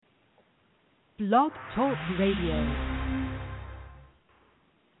Blog Talk Radio.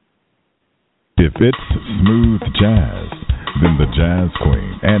 If it's smooth jazz, then the Jazz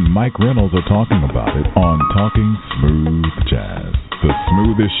Queen and Mike Reynolds are talking about it on Talking Smooth Jazz, the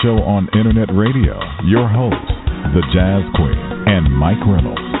smoothest show on internet radio. Your hosts, the Jazz Queen and Mike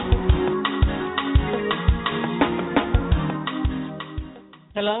Reynolds.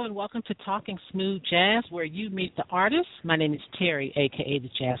 Hello and welcome to Talking Smooth Jazz, where you meet the artists. My name is Terry, a.k.a. the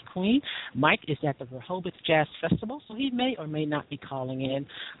Jazz Queen. Mike is at the Rehoboth Jazz Festival, so he may or may not be calling in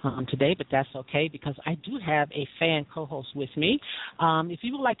today, but that's okay because I do have a fan co-host with me. If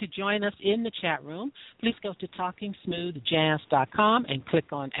you would like to join us in the chat room, please go to TalkingSmoothJazz.com and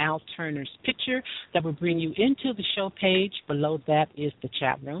click on Al Turner's picture. That will bring you into the show page. Below that is the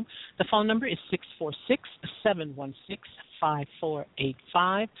chat room. The phone number is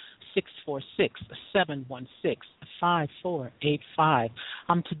 646-716-5485, 646-716-5485.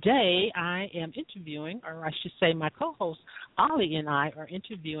 Today I am interviewing, or I should say my co-host Ollie and I are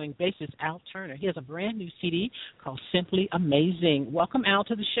interviewing bassist Al Turner. He has a brand new CD called Simply Amazing. Welcome, Al,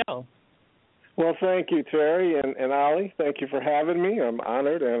 to the show. Well, thank you, Terry and Ollie. Thank you for having me. I'm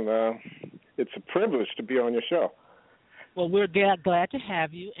honored, and it's a privilege to be on your show. Well, we're glad to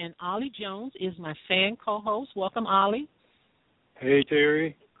have you. And Ollie Jones is my fan co-host. Welcome, Ollie. Hey,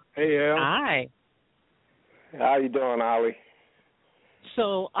 Terry. Hey, Al. Hi. How you doing, Ollie?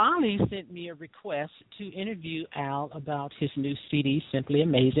 So Ollie sent me a request to interview Al about his new CD, Simply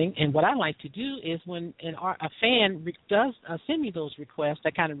Amazing. And what I like to do is when a fan does send me those requests,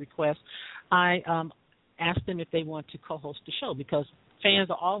 that kind of request, I ask them if they want to co-host the show because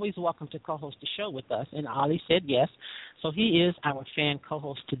fans are always welcome to co-host the show with us, and Ollie said yes. So he is our fan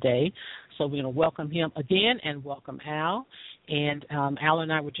co-host today. So we're going to welcome him again and welcome Al. And Al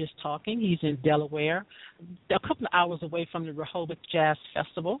and I were just talking. He's in Delaware, a couple of hours away from the Rehoboth Jazz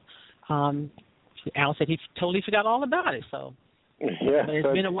Festival. Al said he totally forgot all about it. So yeah, but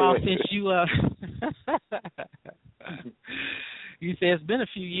it's been a while since you you said it's been a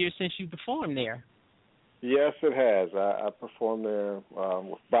few years since you performed there. Yes, it has. I performed there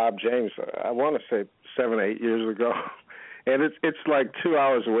with Bob James, I want to say 7 or 8 years ago. And it's like 2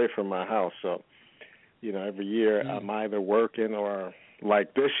 hours away from my house. So, you know, every year I'm either working or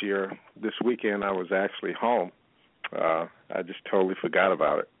like this year, this weekend I was actually home. I just totally forgot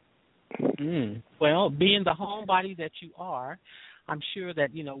about it. Well, being the homebody that you are, I'm sure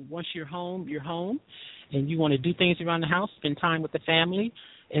that, you know, once you're home, and you want to do things around the house, spend time with the family,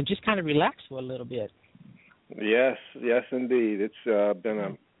 and just kind of relax for a little bit. Yes, indeed. It's been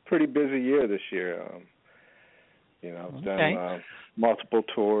a pretty busy year this year. I've done multiple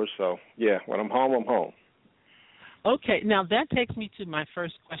tours. So, yeah, when I'm home, I'm home. Okay, now that takes me to my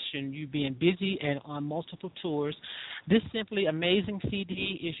first question. You being busy and on multiple tours. This Simply Amazing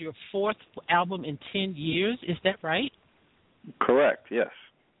CD is your fourth album in 10 years. Is that right? Correct, yes.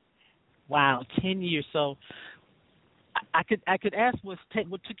 Wow, 10 years. So I could ask what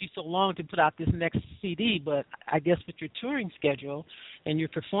took you so long to put out this next CD, but I guess with your touring schedule and you're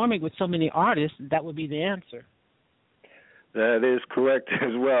performing with so many artists, that would be the answer. That is correct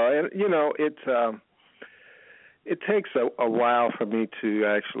as well. And, you know, it takes a while for me to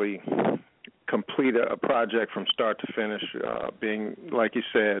actually complete a project from start to finish, being, like you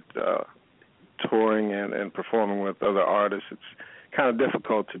said, touring and performing with other artists. It's kind of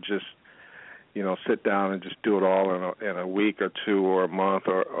difficult to just, you know, sit down and just do it all in a week or two or a month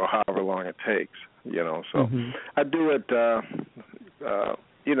or however long it takes, you know. So I do it,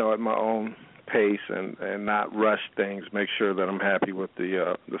 you know, at my own pace and not rush things, make sure that I'm happy with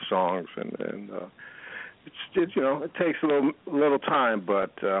the songs. And it's you know, it takes a little time,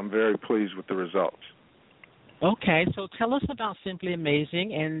 but I'm very pleased with the results. Okay, so tell us about Simply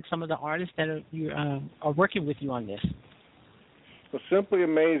Amazing and some of the artists that are working with you on this. Well, Simply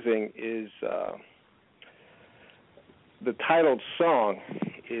Amazing is the titled song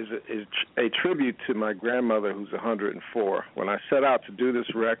is a tribute to my grandmother, who's 104. When I set out to do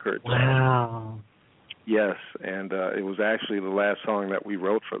this record, wow. Yes, and it was actually the last song that we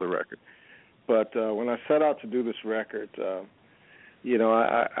wrote for the record. But when I set out to do this record, you know,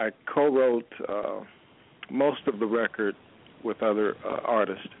 I co-wrote most of the record with other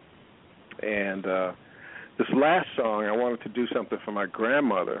artists, and this last song, I wanted to do something for my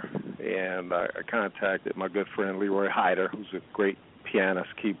grandmother, and I contacted my good friend Leroy Hyder, who's a great pianist,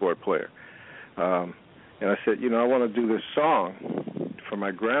 keyboard player. And I said, you know, I want to do this song for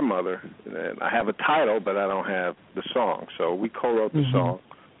my grandmother, and I have a title, but I don't have the song. So we co-wrote the song,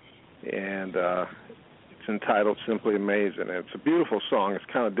 and it's entitled Simply Amazing. And it's a beautiful song. It's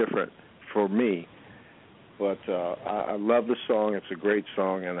kind of different for me. But I love the song. It's a great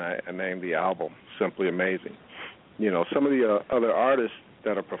song, and I named the album Simply Amazing. Some of the other artists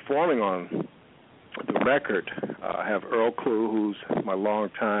that are performing on the record, I have Earl Clue, who's my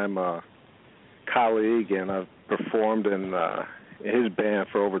longtime colleague, and I've performed in his band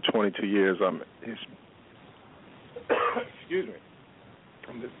for over 22 years. Excuse me.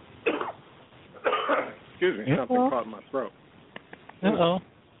 Excuse me, something caught in my throat. Uh-oh.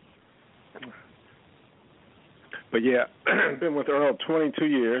 But yeah, I've been with Earl 22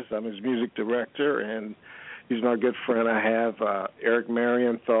 years. I'm his music director, and he's my good friend. I have Eric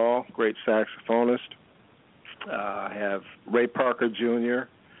Marienthal, great saxophonist. I have Ray Parker Jr.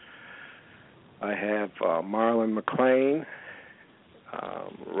 I have Marlon McLean,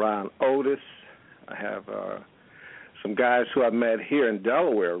 Ron Otis. I have some guys who I met here in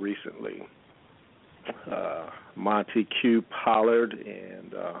Delaware recently, Monty Q. Pollard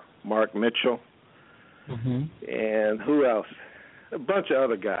and Mark Mitchell. Mm-hmm. And who else? A bunch of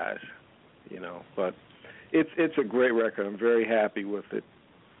other guys, But it's a great record. I'm very happy with it.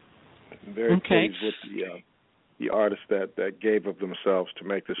 I'm very pleased with the artists that gave of themselves to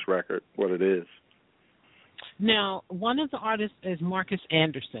make this record what it is. Now, one of the artists is Marcus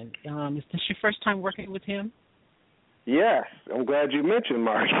Anderson. Is this your first time working with him? Yes, I'm glad you mentioned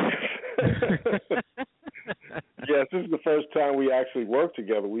Marcus. Yes, this is the first time we actually worked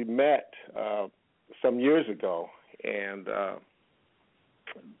together. We met some years ago, and the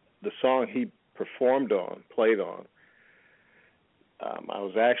song he played on, I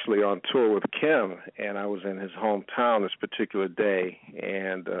was actually on tour with Kim, and I was in his hometown this particular day,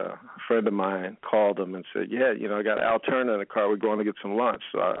 and a friend of mine called him and said, yeah, I got Al Turner in the car. We're going to get some lunch.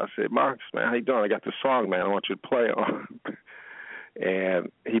 So I said, Marcus, man, how you doing? I got this song, man. I want you to play on.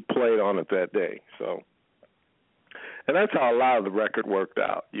 And he played on it that day. And that's how a lot of the record worked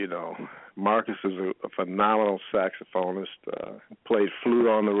out, Marcus is a phenomenal saxophonist, played flute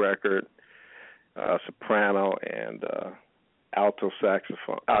on the record, soprano, and alto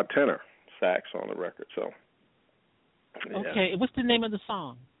saxophone, tenor sax on the record. So, yeah. Okay, what's the name of the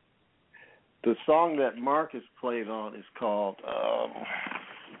song? The song that Marcus played on is called.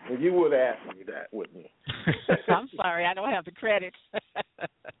 You would ask me that, wouldn't you? I'm sorry, I don't have the credits.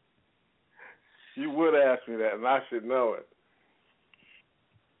 You would ask me that, and I should know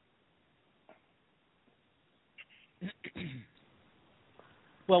it.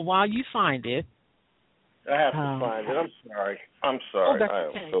 Well, while you find it. I have to find it. I'm sorry. Oh, that's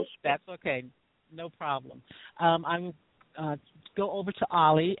okay. That's okay. No problem. I'm go over to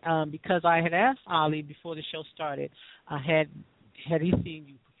Ollie because I had asked Ollie before the show started, had he seen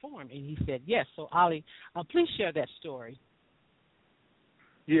you perform, and he said yes. So Ollie, please share that story.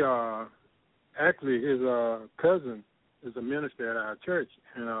 Yeah, actually, his cousin is a minister at our church,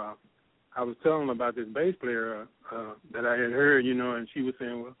 and I was telling him about this bass player that I had heard, and she was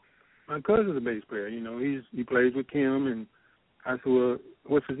saying, well, my cousin's a bass player, he plays with Kim, and I said, well,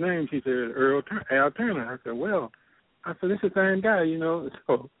 what's his name? She said, Al Turner. I said, well, it's the same guy,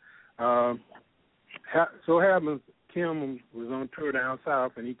 So happens Kim was on tour down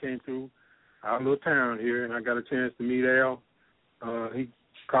south, and he came through our little town here, and I got a chance to meet Al. He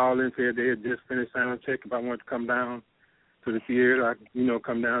called and said they had just finished sound check. If I wanted to come down to the theater, I could,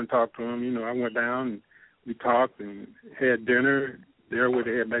 come down and talk to him. I went down and we talked and had dinner there where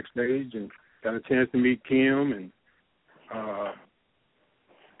they had backstage, and got a chance to meet Kim, and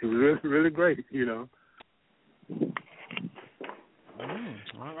it was really, really great,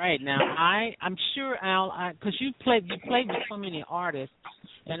 All right, now I'm sure Al, because you played with so many artists,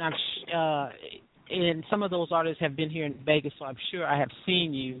 and and some of those artists have been here in Vegas, so I'm sure I have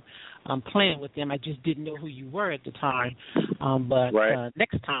seen you playing with them. I just didn't know who you were at the time. But right.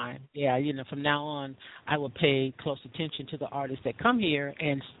 Next time, from now on, I will pay close attention to the artists that come here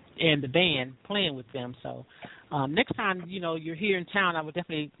and the band playing with them. So next time, you're here in town, I will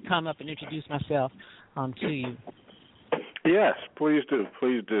definitely come up and introduce myself to you. Yes, please do.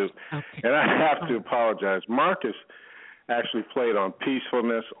 Please do. Okay. And I have to apologize. Marcus actually played on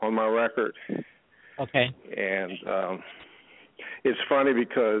Peacefulness on my record. Okay. And it's funny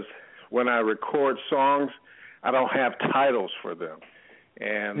because when I record songs, I don't have titles for them.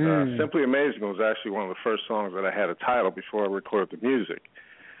 And Simply Amazing was actually one of the first songs that I had a title before I recorded the music.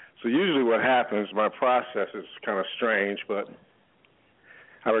 So usually what happens, my process is kind of strange, but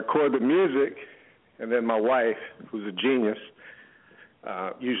I record the music, and then my wife, who's a genius,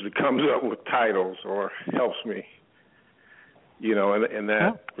 usually comes up with titles or helps me, in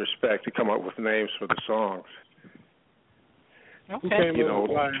that respect, to come up with names for the songs. Okay.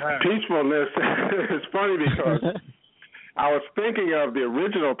 Peacefulness. It's funny because I was thinking of the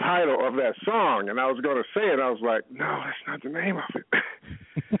original title of that song, and I was going to say it. I was like, no, that's not the name of it.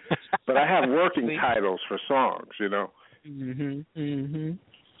 But I have working titles for songs, you know.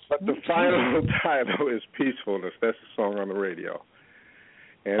 But the final title is Peacefulness. That's the song on the radio.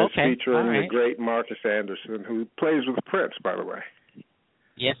 And it's featuring the great Marcus Anderson, who plays with Prince, by the way.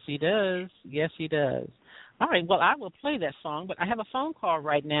 Yes, he does. Yes, he does. All right, well, I will play that song, but I have a phone call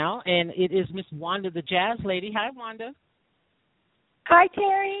right now, and it is Miss Wanda, the jazz lady. Hi, Wanda. Hi,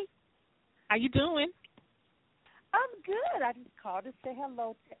 Terry. How you doing? I'm good. I just called to say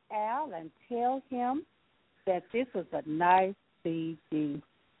hello to Al and tell him that this was a nice CD.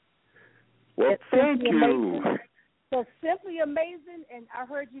 Well, thank you. Amazing. So simply amazing, and I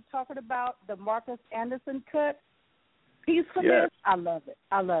heard you talking about the Marcus Anderson cut. Peacefulness, yes. I love it.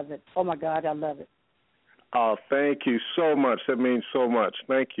 I love it. Oh, my God, I love it. Oh, thank you so much. That means so much.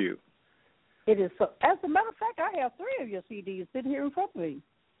 Thank you. It is so. As a matter of fact, I have 3 of your CDs sitting here in front of me.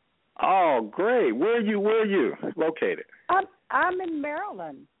 Oh, great. Where are you located? I'm in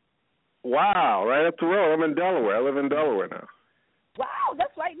Maryland. Wow, right up the road. I'm in Delaware. I live in Delaware now. Wow,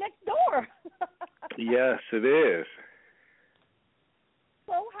 that's right next door. Yes, it is.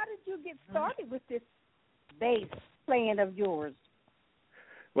 So how did you get started with this bass playing of yours?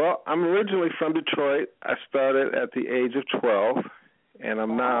 Well, I'm originally from Detroit. I started at the age of 12, and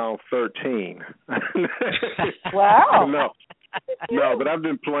I'm now 13. Wow. No, but I've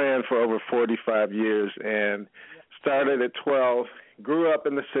been playing for over 45 years and started at 12, grew up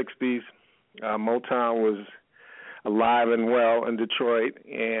in the 60s. Motown was alive and well in Detroit,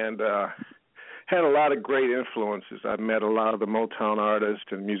 and had a lot of great influences. I met a lot of the Motown artists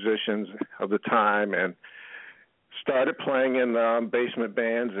and musicians of the time, and started playing in basement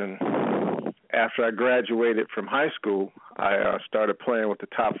bands. And after I graduated from high school, I started playing with the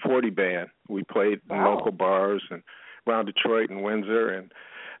Top 40 band. We played in local bars and around Detroit and Windsor, and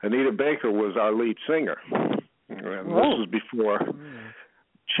Anita Baker was our lead singer. And this was before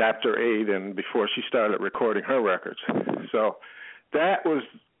Chapter 8 and before she started recording her records. So that was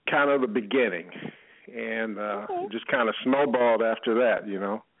kind of the beginning, and just kind of snowballed after that, you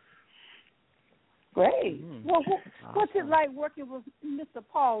know. Great. Well, what's it like working with Mr.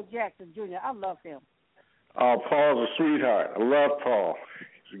 Paul Jackson Jr.? I love him. Oh, Paul's a sweetheart. I love Paul.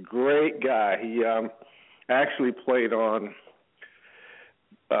 He's a great guy. He actually played on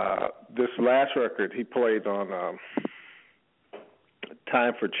this last record. He played on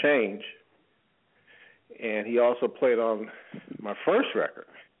Time for Change, and he also played on my first record.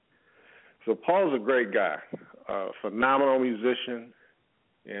 So Paul's a great guy, phenomenal musician,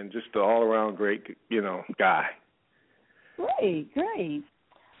 and just an all-around great, guy. Great.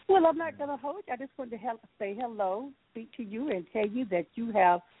 Well, I'm not going to hold you. I just wanted to say hello, speak to you, and tell you that you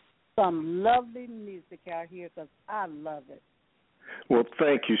have some lovely music out here because I love it. Well,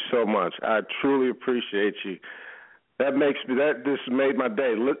 thank you so much. I truly appreciate you. This made my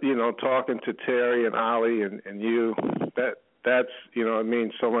day. Talking to Terry and Ollie and you, that's it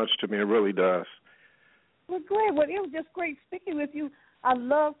means so much to me. It really does. Well, great. Well, it was just great speaking with you. I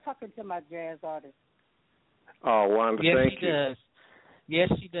love talking to my jazz artists. Oh, Wanda, thank you. Yes,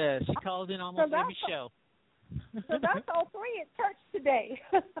 she does. She calls in almost every show. So that's all 3 at church today.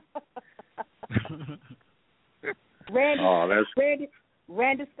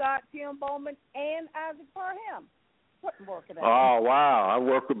 Randy Scott, Tim Bowman, and Isaac Parham. What more could I do? Oh, wow. I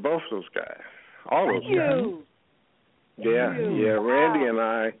work with both those guys. All those guys. Yeah. Randy and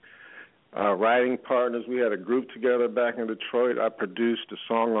I, writing partners, we had a group together back in Detroit. I produced a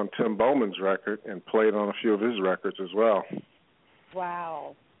song on Tim Bowman's record and played on a few of his records as well.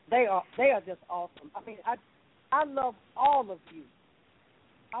 Wow. They are just awesome. I mean, I love all of you.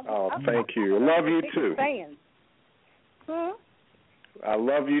 Thank you. I love you too. Fans. I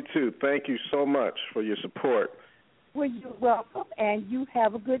love you too. Thank you so much for your support. Well, you're welcome, and you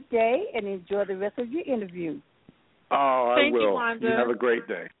have a good day and enjoy the rest of your interview. Oh, I will. Thank you, Wanda. You have a great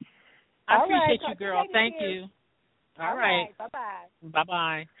day. I appreciate you, girl. Thank you. All right. Bye-bye.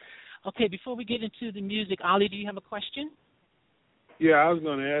 Bye-bye. Okay, before we get into the music, Ollie, do you have a question? Yeah, I was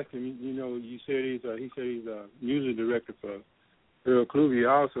going to ask him. You said he said he's a music director for Earl Cluvey.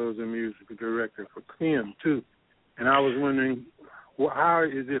 Also is a music director for Kim too. And I was wondering, how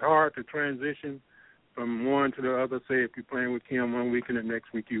is it hard to transition from one to the other? Say if you're playing with Kim one week and the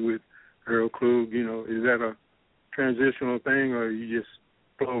next week you with Earl Klug, is that a transitional thing, or you just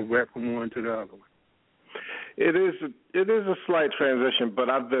flow back from one to the other one? It is a slight transition, but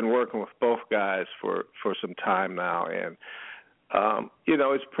I've been working with both guys for some time now, and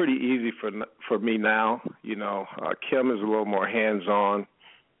it's pretty easy for me now. Kim is a little more hands-on,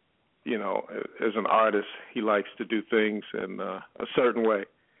 as an artist, he likes to do things in a certain way.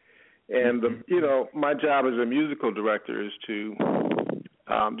 And, my job as a musical director is to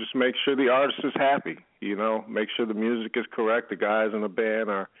just make sure the artist is happy, make sure the music is correct, the guys in the band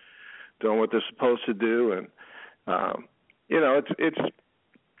are doing what they're supposed to do. And,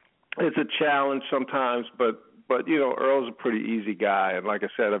 it's a challenge sometimes, but Earl's a pretty easy guy. And like I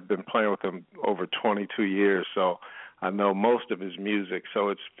said, I've been playing with him over 22 years, so I know most of his music, so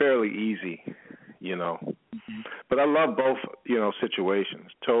it's fairly easy, But I love both,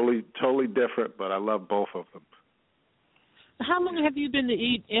 situations. Totally different, but I love both of them. How long have you been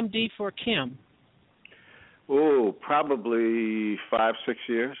the MD for Kim? Oh, probably 5-6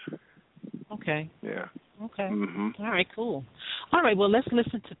 years. Okay. Yeah. Okay. Mm-hmm. All right, cool. All right, well, let's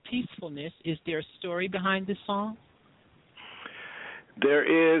listen to Peacefulness. Is there a story behind this song? There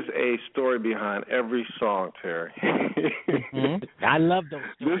is a story behind every song, Terry. I love those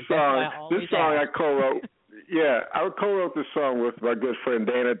stories. This song I co-wrote. Yeah, I co-wrote this song with my good friend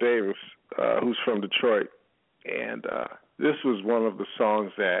Dana Davis, who's from Detroit. And this was one of the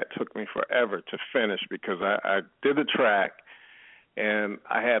songs that took me forever to finish because I did the track, and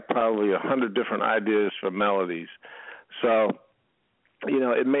I had probably 100 different ideas for melodies. So,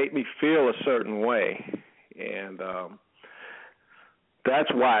 it made me feel a certain way. And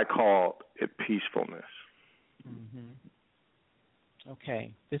that's why I called it Peacefulness. Mm-hmm.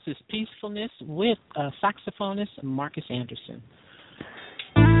 Okay. This is Peacefulness with saxophonist Marcus Anderson.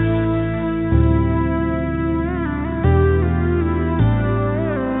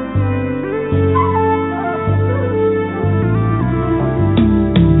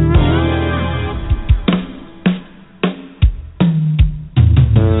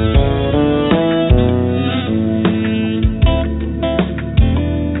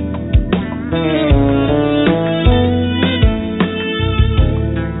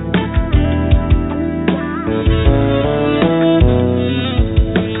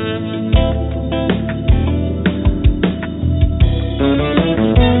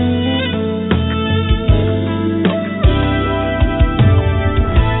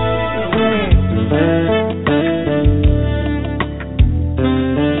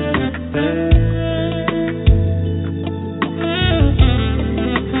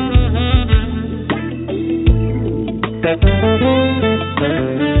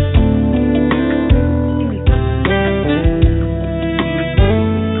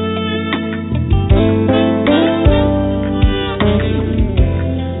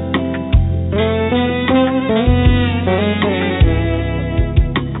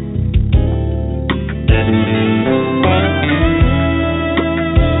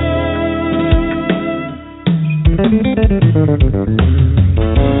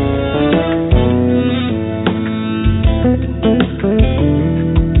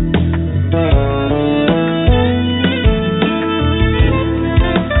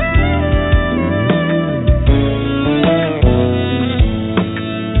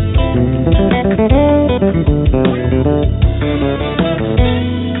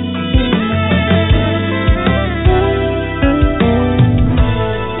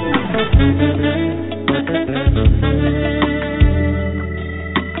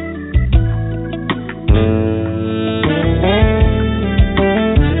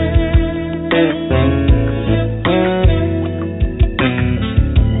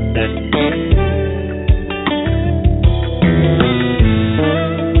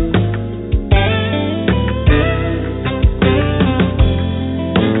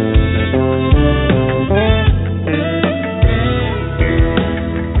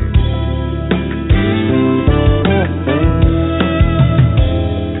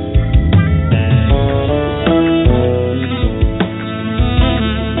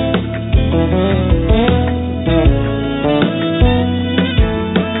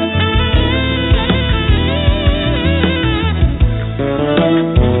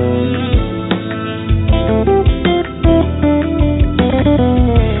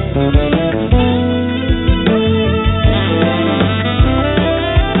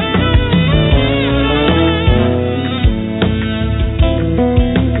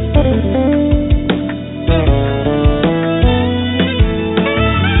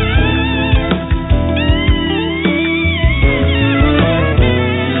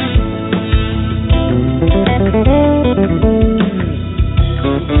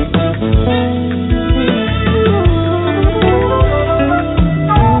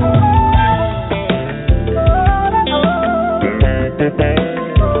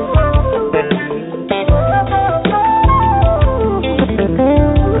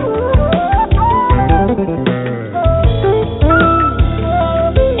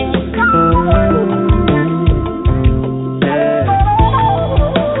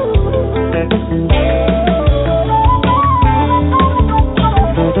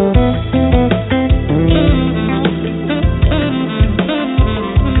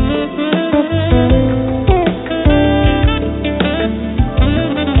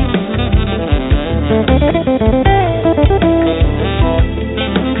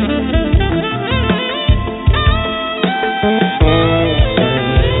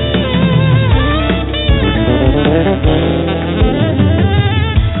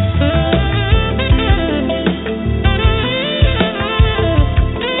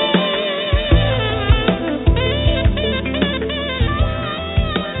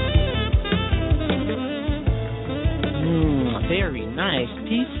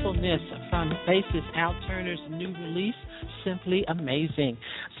 bassist Al Turner's new release, Simply Amazing.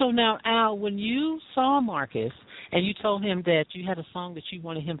 So now, Al, when you saw Marcus and you told him that you had a song that you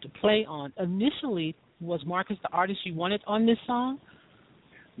wanted him to play on, initially, was Marcus the artist you wanted on this song?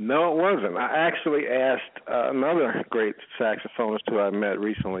 No, it wasn't. I actually asked another great saxophonist who I met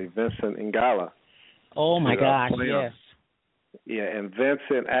recently, Vincent Ingala. Oh, my gosh, yes. Yeah, and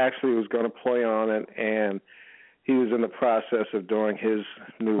Vincent actually was going to play on it, and he was in the process of doing his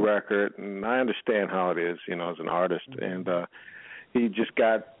new record, and I understand how it is, as an artist, and he just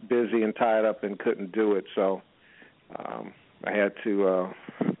got busy and tied up and couldn't do it, so I had to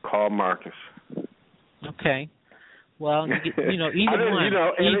call Marcus. Okay. Well, either one.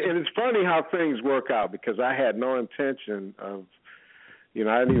 And it's funny how things work out, because I had no intention of,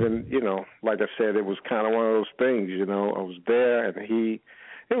 I didn't even, like I said, it was kind of one of those things, I was there, and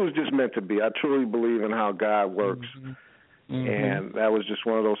it was just meant to be. I truly believe in how God works, and that was just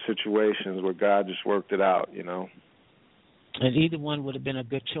one of those situations where God just worked it out, And either one would have been a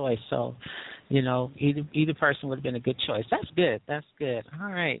good choice. So, either person would have been a good choice. That's good.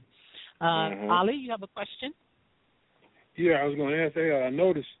 All right. Ali, you have a question? Yeah, I was going to ask. I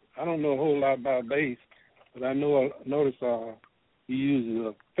noticed. I don't know a whole lot about bass, but I noticed he uses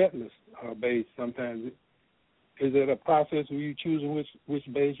a fretless bass sometimes. Is it a process where you choosing which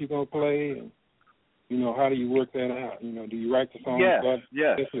bass you're gonna play, and how do you work that out? Do you write the song? Yes.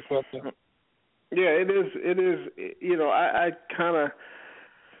 Yeah, it is. It is. I kind of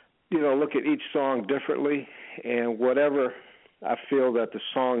look at each song differently, and whatever I feel that the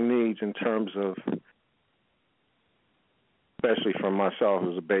song needs in terms of, especially for myself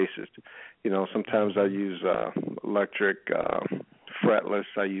as a bassist, sometimes I use electric, fretless.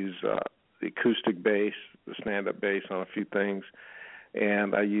 I use the acoustic bass, the stand-up bass on a few things,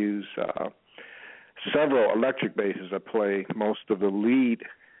 and I use several electric basses. I play most of the lead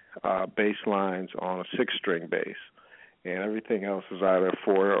bass lines on a 6-string bass, and everything else is either a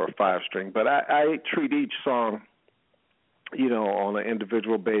 4 or 5-string. But I treat each song, on an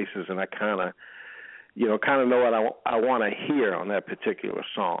individual basis, and I kind of know what I want to hear on that particular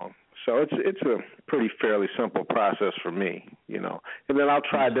song. So it's a pretty fairly simple process for me, and then I'll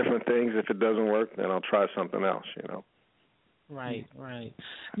try different things. If it doesn't work, then I'll try something else, Right.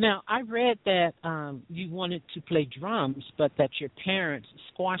 Now, I read that you wanted to play drums, but that your parents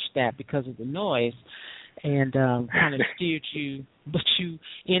squashed that because of the noise and kind of steered you. But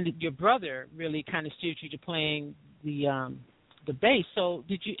your brother really kind of steered you to playing the bass. So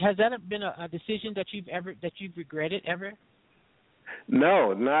has that been a decision that you've regretted ever?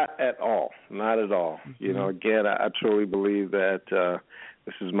 No, not at all. Not at all. Again, I truly believe that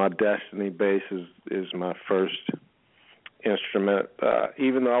this is my destiny. Bass is my first instrument.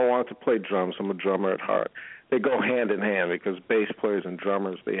 Even though I wanted to play drums, I'm a drummer at heart. They go hand in hand, because bass players and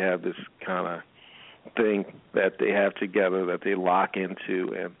drummers, they have this kind of thing that they have together that they lock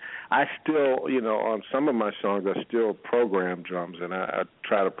into. And I still, on some of my songs, I still program drums, and I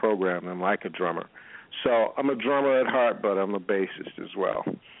try to program them like a drummer. So I'm a drummer at heart, but I'm a bassist as well.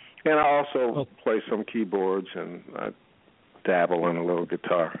 And I also play some keyboards, and I dabble in a little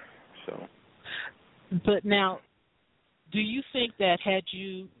guitar. So. But now, do you think that had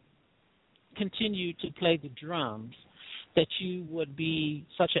you continued to play the drums, that you would be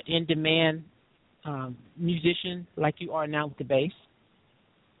such an in-demand musician like you are now with the bass?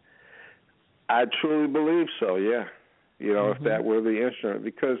 I truly believe so, yeah. If that were the instrument.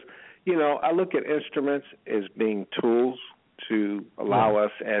 Because, I look at instruments as being tools to allow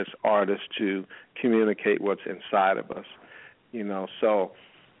us as artists to communicate what's inside of us. So,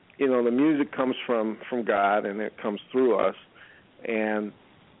 the music comes from God, and it comes through us. And,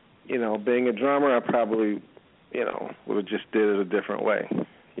 being a drummer, I probably, would have just did it a different way,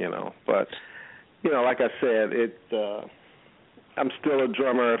 But, like I said, I'm still a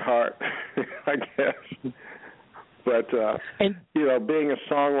drummer at heart, I guess. But, being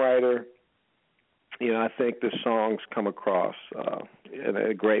a songwriter, I think the songs come across in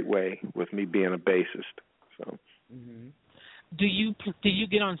a great way with me being a bassist. So. Mm-hmm. Do you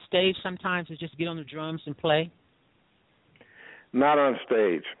get on stage sometimes and just get on the drums and play? Not on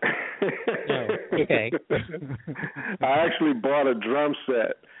stage. No. Okay. I actually bought a drum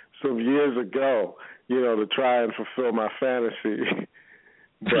set some years ago, to try and fulfill my fantasy.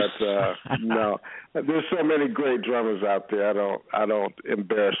 But no, there's so many great drummers out there. I don't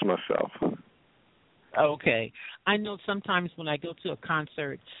embarrass myself. Okay. I know sometimes when I go to a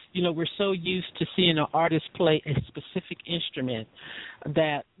concert, we're so used to seeing an artist play a specific instrument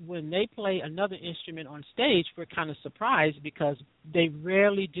that when they play another instrument on stage, we're kind of surprised because they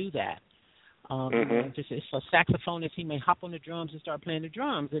rarely do that. Just for saxophonist, he may hop on the drums and start playing the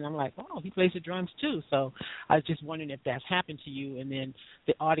drums, and I'm like, oh, he plays the drums too. So I was just wondering if that's happened to you, and then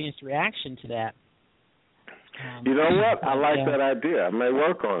the audience reaction to that. You know what? I like that idea. I may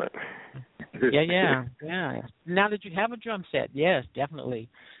work on it. Yeah. Now that you have a drum set, yes, definitely.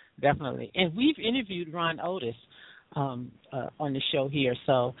 And we've interviewed Ron Otis on the show here,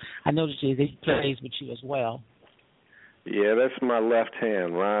 so I know that he plays with you as well. Yeah, that's my left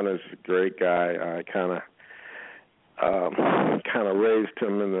hand. Ron is a great guy. I kind of raised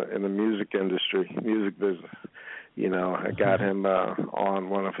him in the music industry, music business. You know, I got him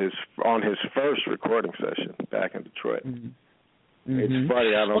on his first recording session back in Detroit. Mm-hmm. It's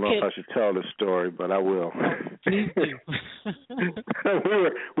funny. I don't know if I should tell this story, but I will. Please do.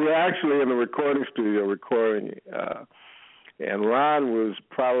 we were actually in the recording studio recording, and Ron was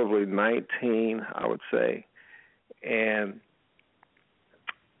probably 19, I would say. And,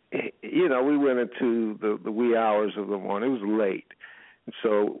 you know, we went into the wee hours of the morning. It was late. And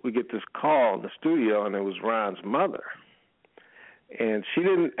so we get this call in the studio, and it was Ron's mother. And she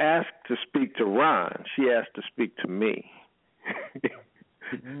didn't ask to speak to Ron. She asked to speak to me.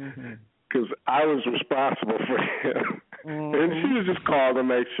 Because I was responsible for him. And she was just called to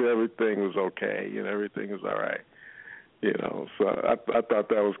make sure everything was okay, you know, everything was all right. You know, so I thought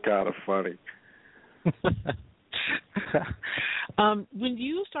that was kind of funny. When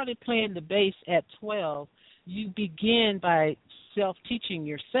you started playing the bass at 12, you began by self-teaching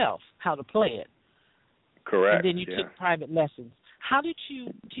yourself how to play it. Correct. And then you took private lessons. How did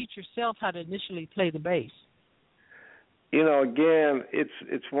you teach yourself how to initially play the bass? You know, again,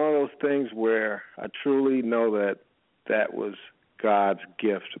 it's one of those things where I truly know that was God's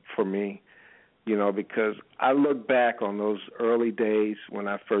gift for me, you know, because I look back on those early days when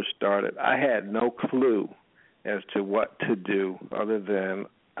I first started. I had no clue as to what to do other than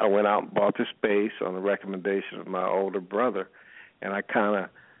I went out and bought this bass on the recommendation of my older brother, and I kind of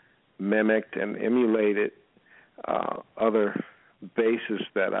mimicked and emulated other basses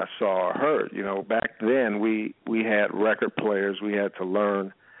that I saw or heard. You know, back then we had record players. We had to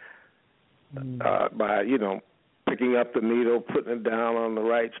learn by, you know, picking up the needle, putting it down on the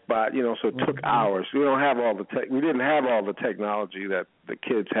right spot, you know, so it took hours. We didn't have all the technology that the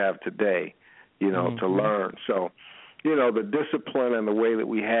kids have today, you know, to learn. So, you know, the discipline and the way that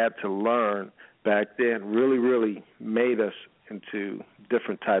we had to learn back then really, really made us into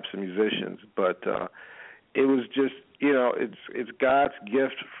different types of musicians. But it was just, you know, it's God's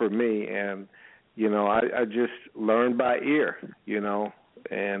gift for me, and, you know, I just learned by ear, you know,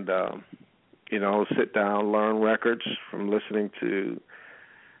 and, you know, sit down, learn records from listening to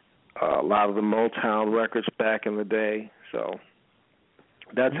a lot of the Motown records back in the day. So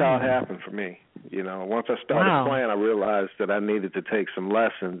that's how it happened for me. You know, once I started playing, I realized that I needed to take some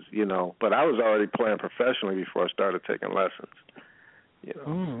lessons, you know, but I was already playing professionally before I started taking lessons. You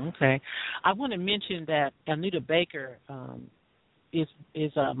know. Okay. I want to mention that Anita Baker is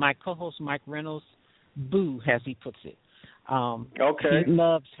my co-host Mike Reynolds' boo, as he puts it. Okay. He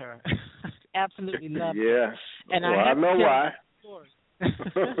loves her. Absolutely loves her. Yeah. And well, I know why.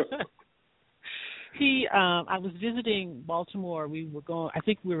 I was visiting Baltimore. I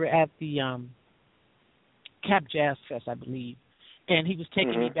think we were at the Cap Jazz Fest, I believe. And he was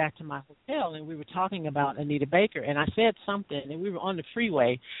taking me back to my hotel, and we were talking about Anita Baker. And I said something, and we were on the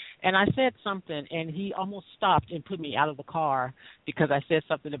freeway, and I said something, and he almost stopped and put me out of the car because I said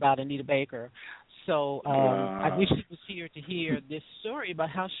something about Anita Baker. So I wish he was here to hear this story about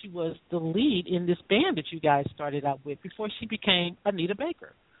how she was the lead in this band that you guys started out with before she became Anita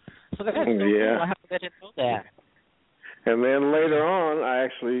Baker. So that's so cool. I have to let him know that. And then later on, I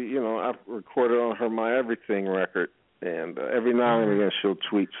actually, you know, I recorded on her My Everything record. And every now and again, she'll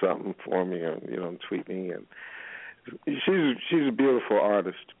tweet something for me, or, you know, tweet me. And she's a beautiful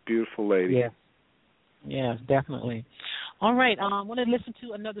artist, beautiful lady. Yeah, definitely. All right, I want to listen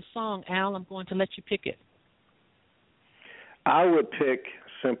to another song. Al, I'm going to let you pick it. I would pick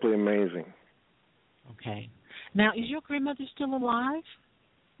Simply Amazing. Okay. Now, is your grandmother still alive?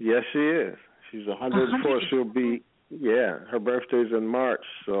 Yes, she is. She's 104. She'll be, her birthday's in March,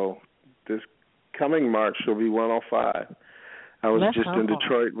 so this coming March she'll be 105. I was just in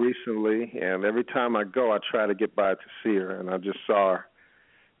Detroit recently, and every time I go, I try to get by to see her, and I just saw her.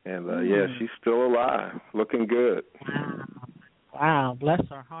 And, she's still alive, looking good. Wow, bless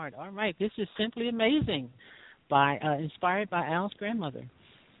her heart. All right, this is Simply Amazing, inspired by Al's grandmother.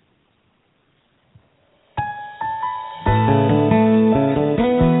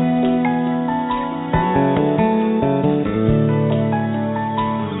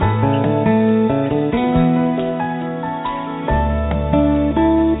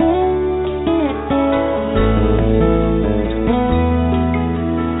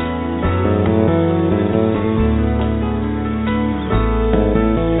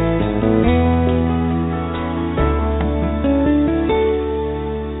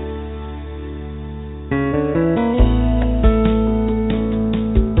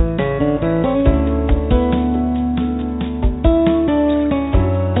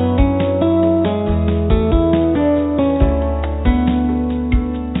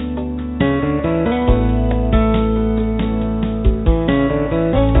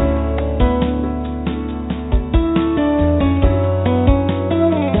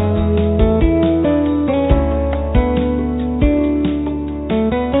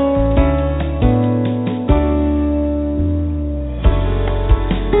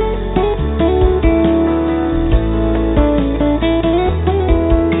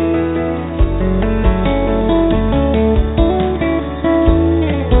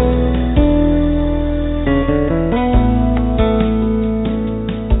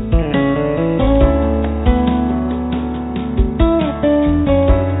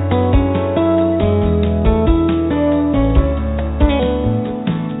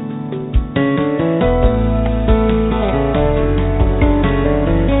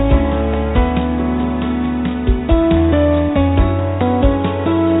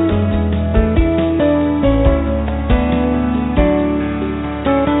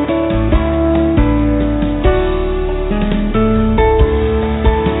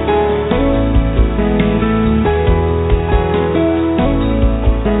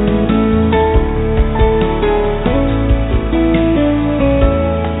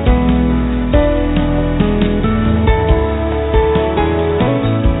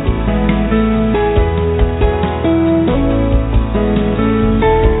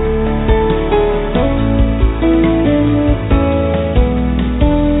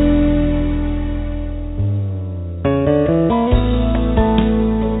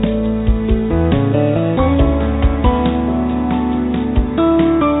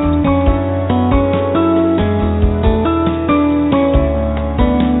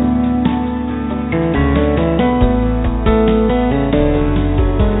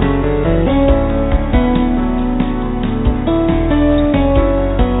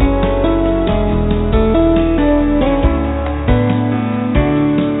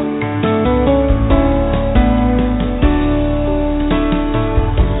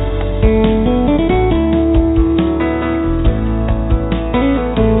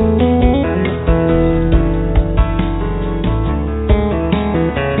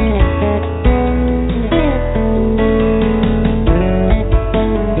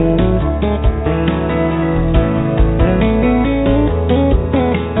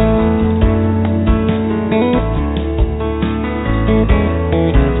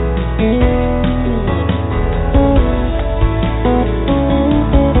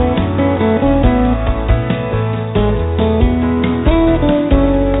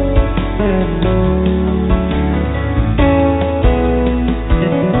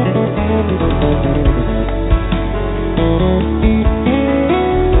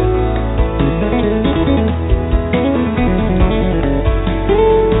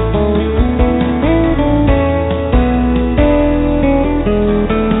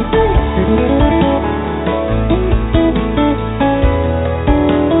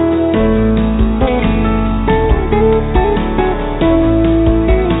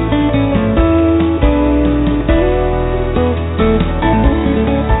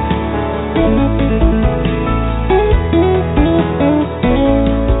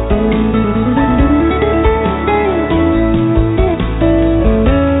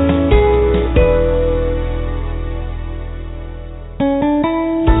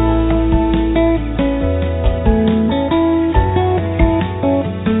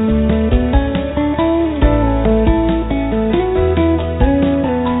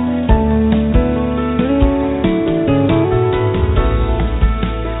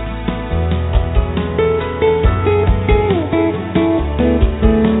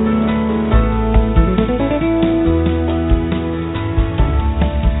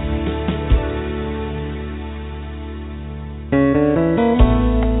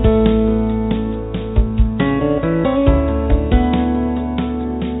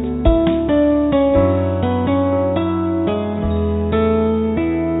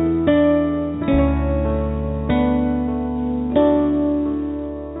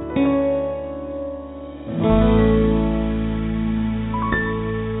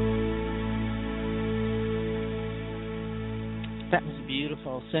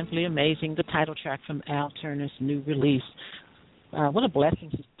 beautiful. Simply Amazing, the title track from Al Turner's new release. What a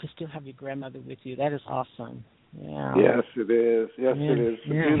blessing to still have your grandmother with you. That is awesome. Yeah. Yes, it is. Yes, yeah. it is. It's a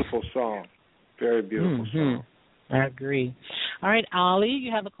beautiful song. Very beautiful song. I agree. All right, Ali,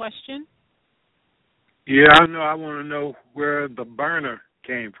 you have a question? Yeah, I know. I want to know where the burner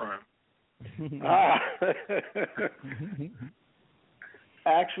came from.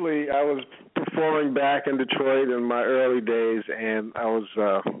 Actually, I was performing back in Detroit in my early days, and I was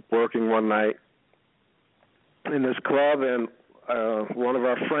working one night in this club, and one of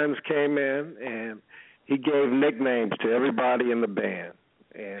our friends came in, and he gave nicknames to everybody in the band.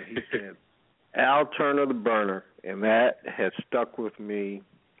 And he said, Al Turner the Burner, and that has stuck with me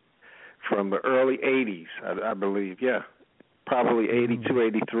from the early 80s, I believe. Yeah, probably 82,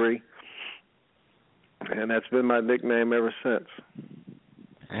 83. And that's been my nickname ever since.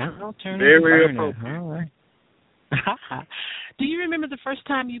 Al Turner Very the Burner. appropriate. All right. Do you remember the first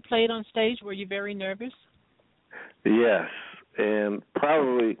time you played on stage? Were you very nervous? Yes, and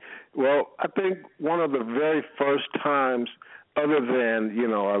probably, well, I think one of the very first times, other than,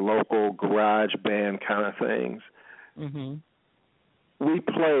 our local garage band kind of things, we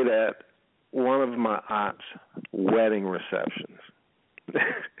played at one of my aunt's wedding receptions.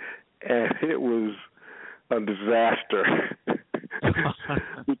 And it was a disaster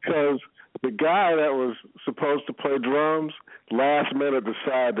because the guy that was supposed to play drums last minute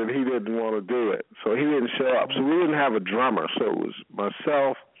decided that he didn't want to do it. So he didn't show up. So we didn't have a drummer. So it was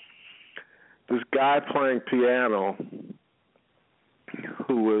myself, this guy playing piano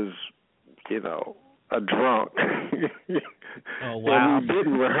who was, a drunk. Oh, wow. And we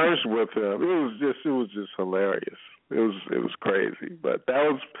didn't rehearse with him. It was just hilarious. It was crazy. But that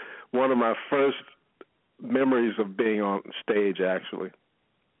was one of my first memories of being on stage, actually.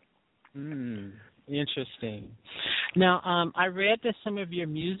 Interesting. Now, I read that some of your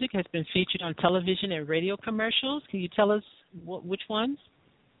music has been featured on television and radio commercials. Can you tell us which ones?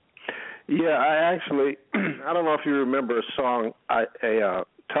 Yeah, I actually, I don't know if you remember a song, a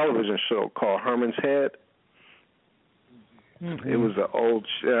television show called Herman's Head. It was an old,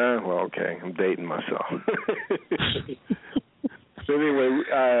 I'm dating myself. So anyway,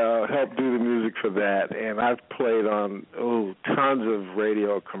 I helped do the music for that, and I've played on tons of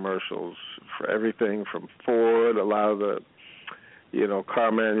radio commercials for everything from Ford, a lot of the,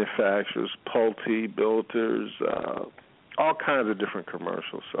 car manufacturers, Pulte, Builders, all kinds of different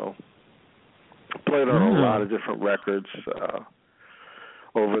commercials. So played on a lot of different records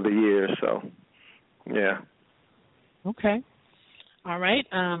over the years. So yeah. Okay. All right.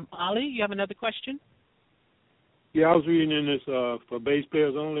 Ali, you have another question? Yeah, I was reading in this for bass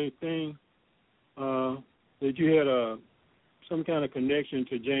players only thing that you had some kind of connection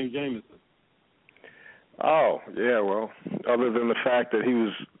to James Jamerson. Oh, yeah, well, other than the fact that he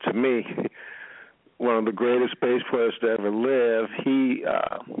was, to me, one of the greatest bass players to ever live, he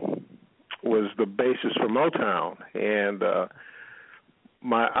was the bassist for Motown. And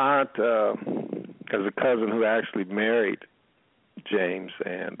my aunt has a cousin who actually married James,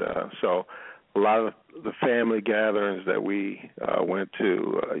 and so a lot of the family gatherings that we went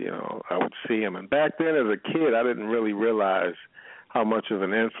to, I would see him. And back then as a kid, I didn't really realize how much of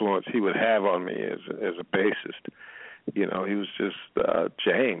an influence he would have on me as a bassist. He was just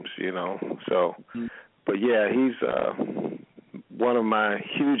James, So, but yeah, he's one of my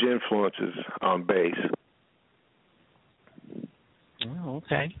huge influences on bass. Oh,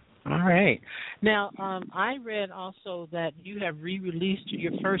 okay. All right. Now, I read also that you have re-released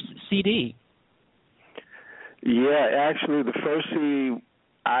your first CD. Yeah, actually, the first CD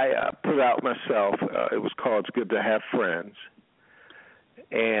I put out myself, it was called It's Good to Have Friends.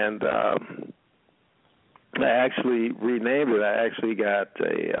 And I actually renamed it. I actually got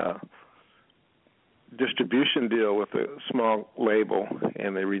a distribution deal with a small label,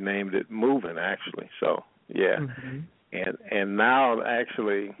 and they renamed it Movin', actually. So, yeah. And now I'm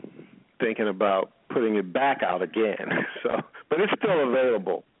actually thinking about putting it back out again. So, but it's still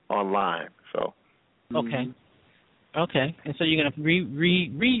available online. So. Okay. Okay. And so you're gonna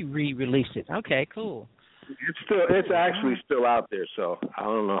re-release it. Okay. Cool. It's actually still out there. So I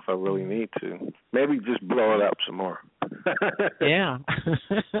don't know if I really need to. Maybe just blow it up some more. Yeah.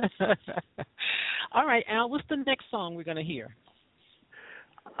 All right, Al. What's the next song we're gonna hear?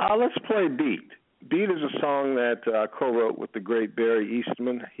 Let's play Beat. Beat is a song that I co-wrote with the great Barry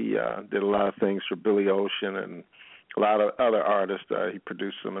Eastman. He did a lot of things for Billy Ocean and a lot of other artists. He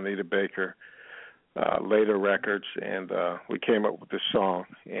produced some Anita Baker later records, and we came up with this song.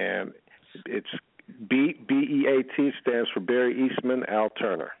 And it's Beat, B-E-A-T, stands for Barry Eastman, Al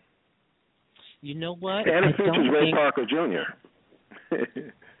Turner. You know what? And it features Ray Parker Jr.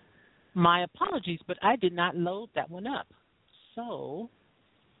 My apologies, but I did not load that one up. So.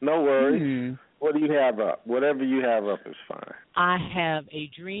 No worries. What do you have up? Whatever you have up is fine. I have A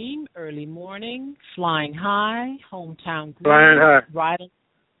Dream, Early Morning, Flying High, Hometown Groove. Flying High. Riding.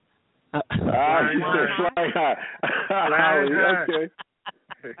 Flying High. Flying High. Okay.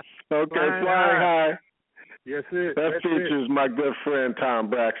 Flying High. Yes, it. That features my good friend Tom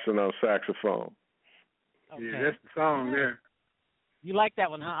Braxton on saxophone. Okay. Yeah, that's the song there. You like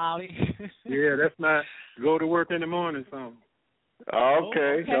that one, huh, Ollie? Yeah, that's my go to work in the morning song.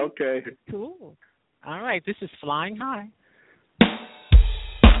 Okay. Cool. All right, this is Flying High.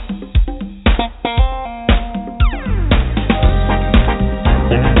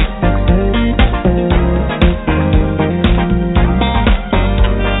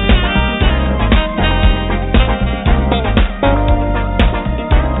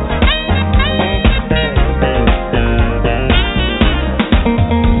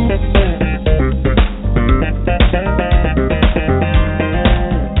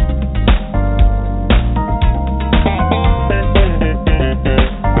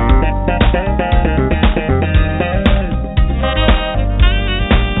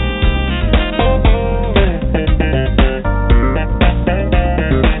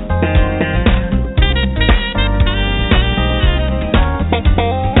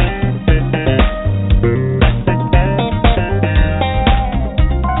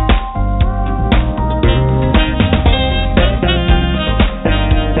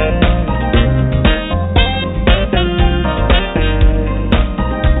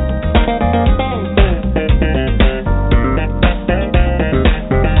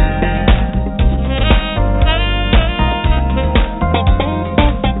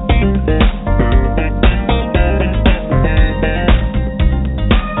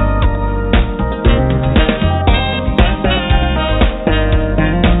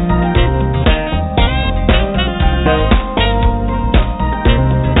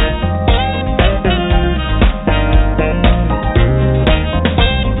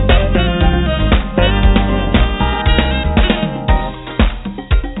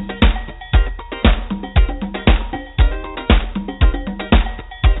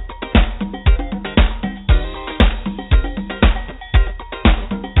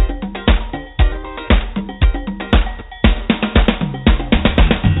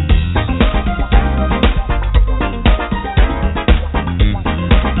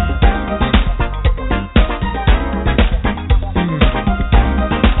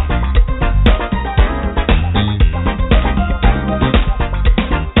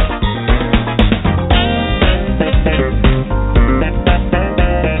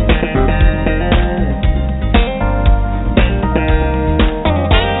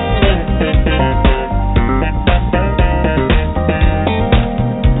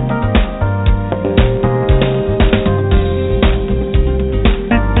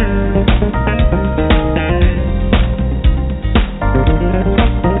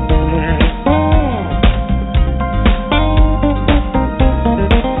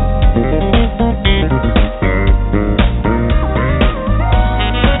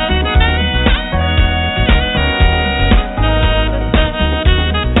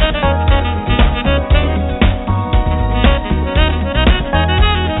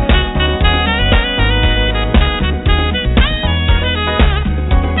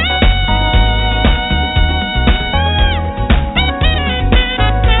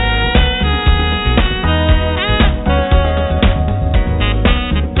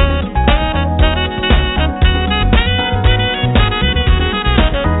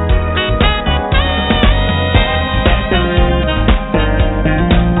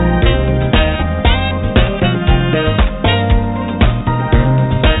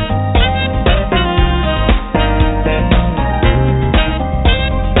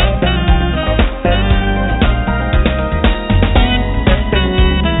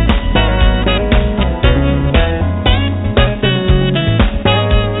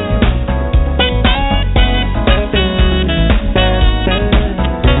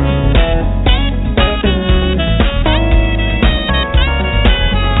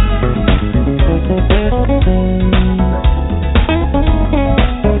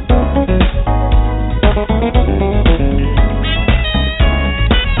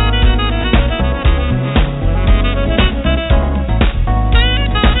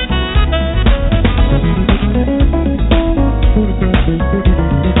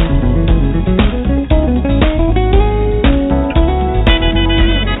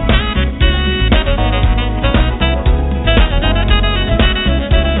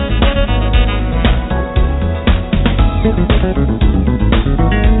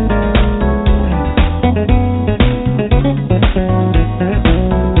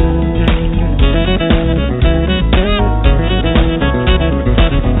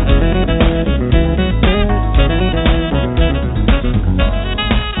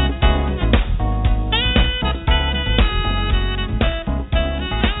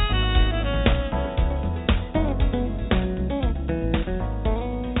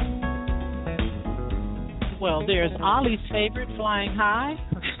 Ollie's favorite, Flying High.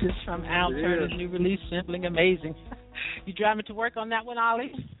 This is from Al Turner's new release, Simply Amazing. You driving to work on that one,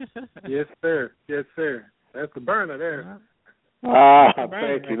 Ollie? Yes, sir. Yes, sir. That's the burner there.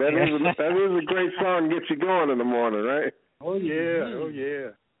 Thank you. That is a great song to get you going in the morning, right? Oh, yeah. Oh, yeah.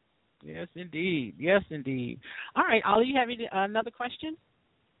 Yes, indeed. Yes, indeed. All right, Ollie, you have another question?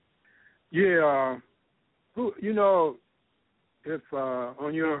 Yeah. If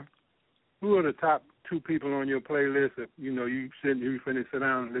on your, who are the top 2 people on your playlist? If you finish sit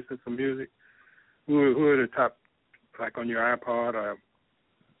down and listen to some music, who are the top, like on your iPod or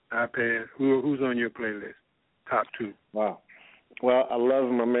iPad? Who's on your playlist? Top 2. Wow. Well, I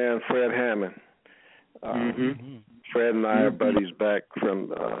love my man Fred Hammond. Fred and I are buddies back from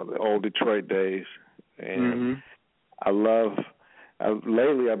the old Detroit days, and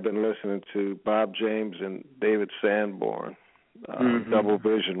lately I've been listening to Bob James and David Sanborn, Double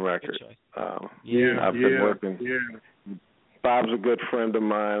Vision record. I've been working. Yeah. Bob's a good friend of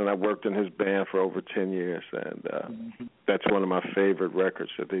mine, and I've worked in his band for over 10 years, and that's one of my favorite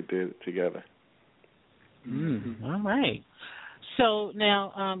records that they did together. All right. So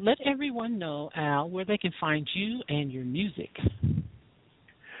now let everyone know, Al, where they can find you and your music.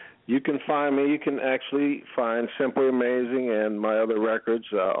 You can find me. You can actually find Simply Amazing and my other records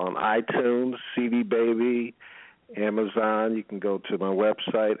on iTunes, CD Baby, Amazon. You can go to my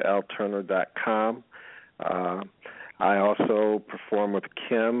website, alturner.com. I also perform with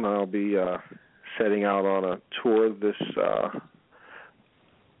Kim. I'll be setting out on a tour this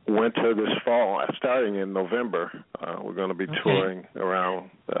fall, starting in November. We're going to be touring around,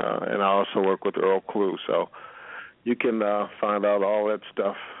 and I also work with Earl Klugh. So you can find out all that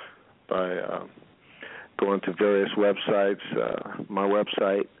stuff by going to various websites. My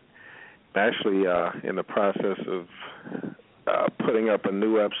website, actually in the process of putting up a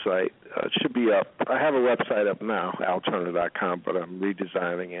new website. It should be up. I have a website up now, alturner.com, but I'm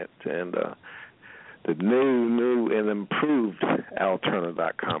redesigning it, and the new and improved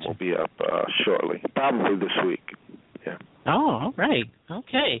alturner.com will be up shortly, probably this week. Yeah. Oh, all right.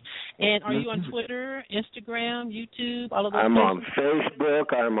 Okay. And are you on Twitter, Instagram, YouTube, all of those I'm places? on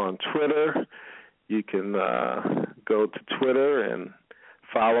Facebook. I'm on Twitter. You can go to Twitter and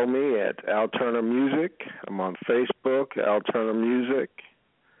follow me at Al Turner Music. I'm on Facebook, Al Turner Music.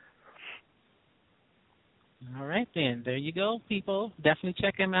 All right, then. There you go, people. Definitely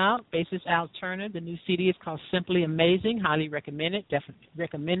check him out. Bassist Al Turner. The new CD is called Simply Amazing. Highly recommend it. Definitely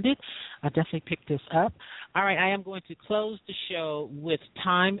recommend it. I definitely picked this up. All right, I am going to close the show with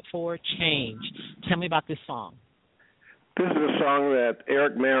Time for Change. Tell me about this song. This is a song that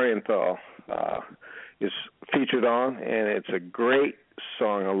Eric Marienthal is featured on, and it's a great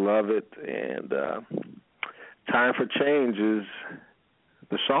song. I love it. And Time for Change is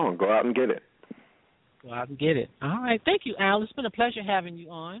the song. Go out and get it. Go out and get it. All right. Thank you, Al. It's been a pleasure having you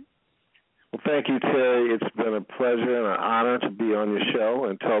on. Well, thank you, Terry. It's been a pleasure and an honor to be on your show.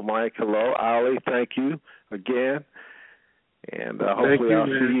 And tell Mike hello. Ollie, thank you again. And hopefully I'll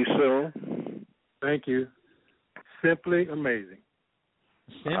see you soon. Thank you. Simply amazing.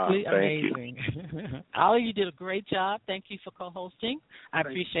 Simply amazing. Ollie, you did a great job. Thank you for co-hosting. I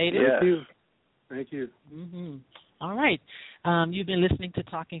appreciate it. Thank you. Thank you. Mm-hmm. All right. You've been listening to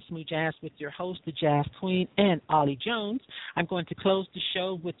Talking Smooth Jazz with your host, the Jazz Queen, and Ollie Jones. I'm going to close the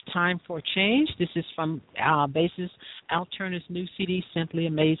show with Time for Change. This is from Bassist Al Turner's new CD, Simply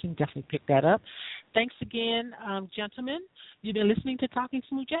Amazing. Definitely pick that up. Thanks again, gentlemen. You've been listening to Talking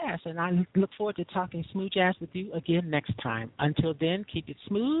Smooth Jazz, and I look forward to talking smooth jazz with you again next time. Until then, keep it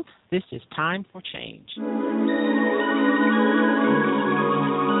smooth. This is Time for Change.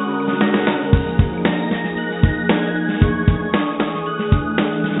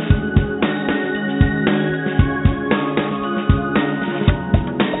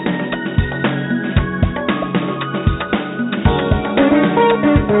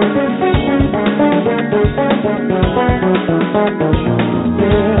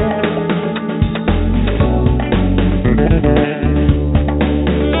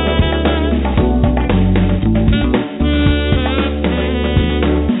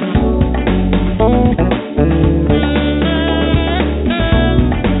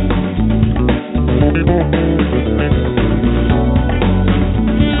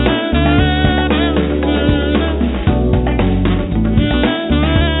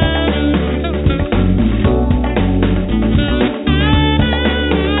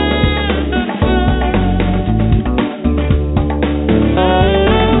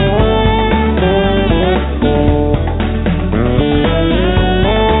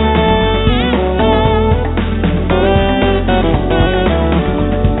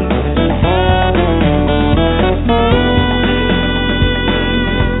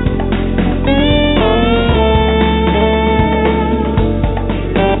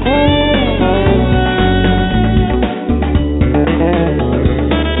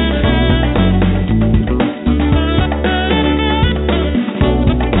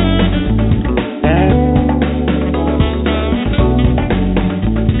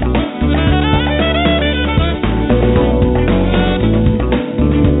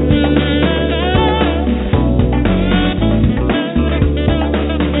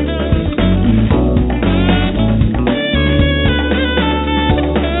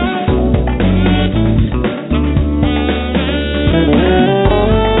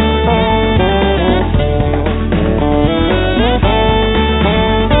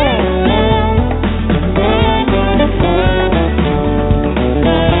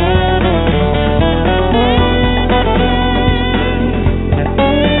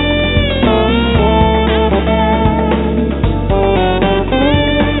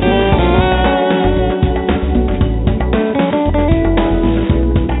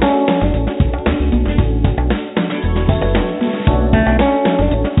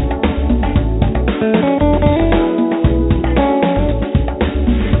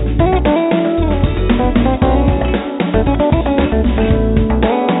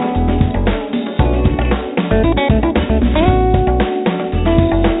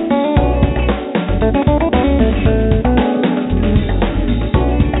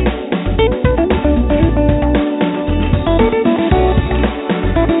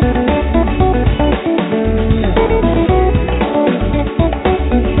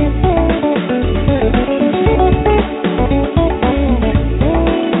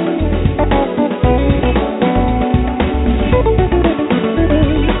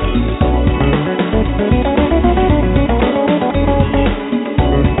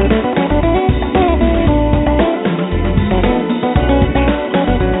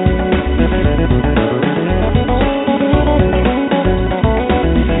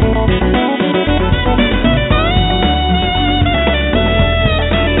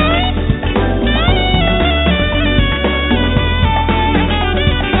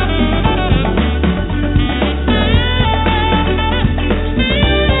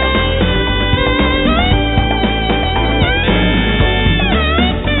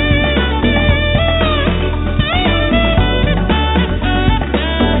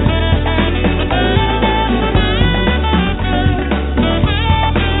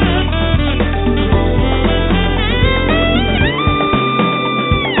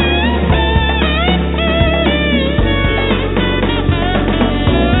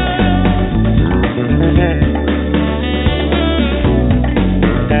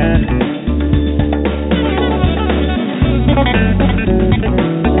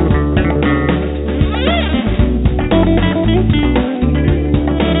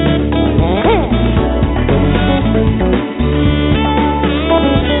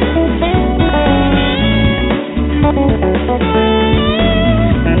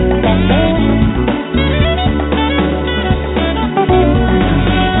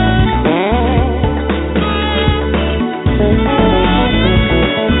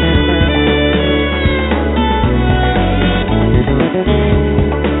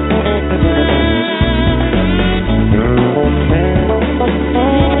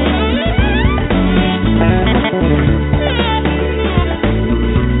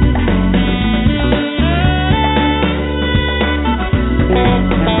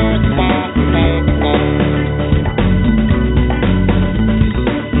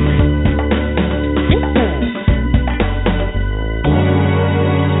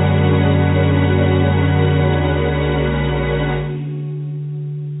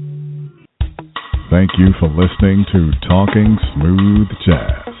 thank you for listening to Talking Smooth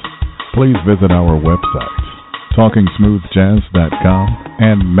Jazz. Please visit our websites, TalkingSmoothJazz.com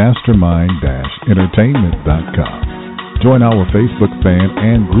and Mastermind-Entertainment.com. Join our Facebook fan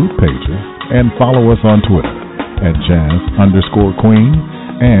and group pages and follow us on Twitter at Jazz_Queen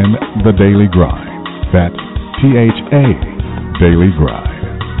and The Daily Grind. That's THA Daily Grind.